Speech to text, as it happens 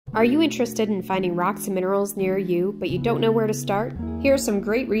Are you interested in finding rocks and minerals near you, but you don't know where to start? Here are some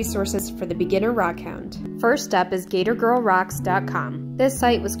great resources for the beginner rockhound. First up is GatorGirlRocks.com. This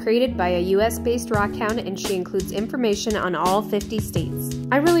site was created by a US-based rockhound, and she includes information on all 50 states.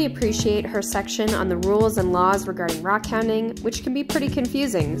 I really appreciate her section on the rules and laws regarding rockhounding, which can be pretty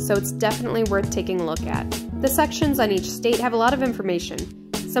confusing, so it's definitely worth taking a look at. The sections on each state have a lot of information.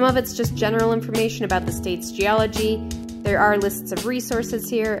 Some of it's just general information about the state's geology. There are lists of resources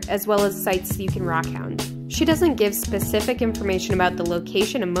here, as well as sites you can rockhound. She doesn't give specific information about the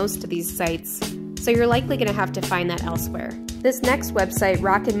location of most of these sites, so you're likely going to have to find that elsewhere. This next website,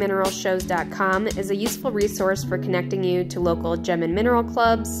 rockandmineralshows.com, is a useful resource for connecting you to local gem and mineral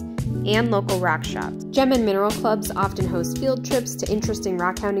clubs and local rock shops. Gem and mineral clubs often host field trips to interesting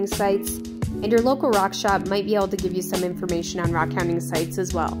rockhounding sites, and your local rock shop might be able to give you some information on rockhounding sites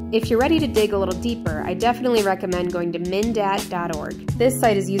as well. If you're ready to dig a little deeper, I definitely recommend going to mindat.org. This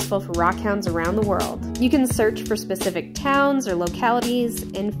site is useful for rockhounds around the world. You can search for specific towns or localities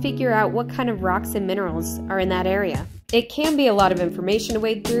and figure out what kind of rocks and minerals are in that area. It can be a lot of information to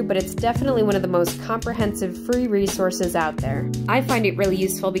wade through, but it's definitely one of the most comprehensive free resources out there. I find it really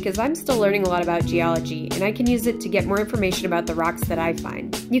useful because I'm still learning a lot about geology, and I can use it to get more information about the rocks that I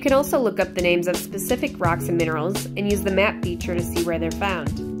find. You can also look up the names of specific rocks and minerals and use the map feature to see where they're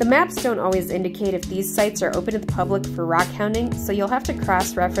found. The maps don't always indicate if these sites are open to the public for rockhounding, so you'll have to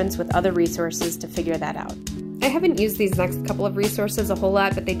cross-reference with other resources to figure that out. I haven't used these next couple of resources a whole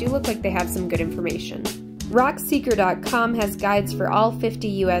lot, but they do look like they have some good information. Rockseeker.com has guides for all 50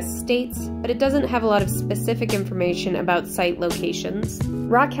 US states, but it doesn't have a lot of specific information about site locations.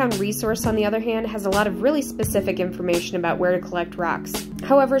 Rockhound Resource, on the other hand, has a lot of really specific information about where to collect rocks.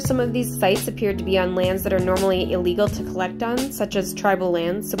 However, some of these sites appear to be on lands that are normally illegal to collect on, such as tribal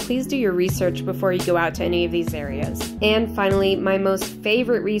lands, so please do your research before you go out to any of these areas. And finally, my most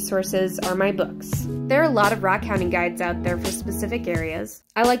favorite resources are my books. There are a lot of rockhounding guides out there for specific areas.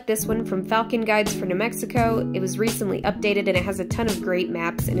 I like this one from Falcon Guides for New Mexico. It was recently updated and it has a ton of great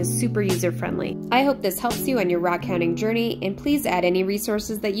maps and is super user-friendly. I hope this helps you on your rockhounding journey, and please add any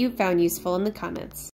resources that you found useful in the comments.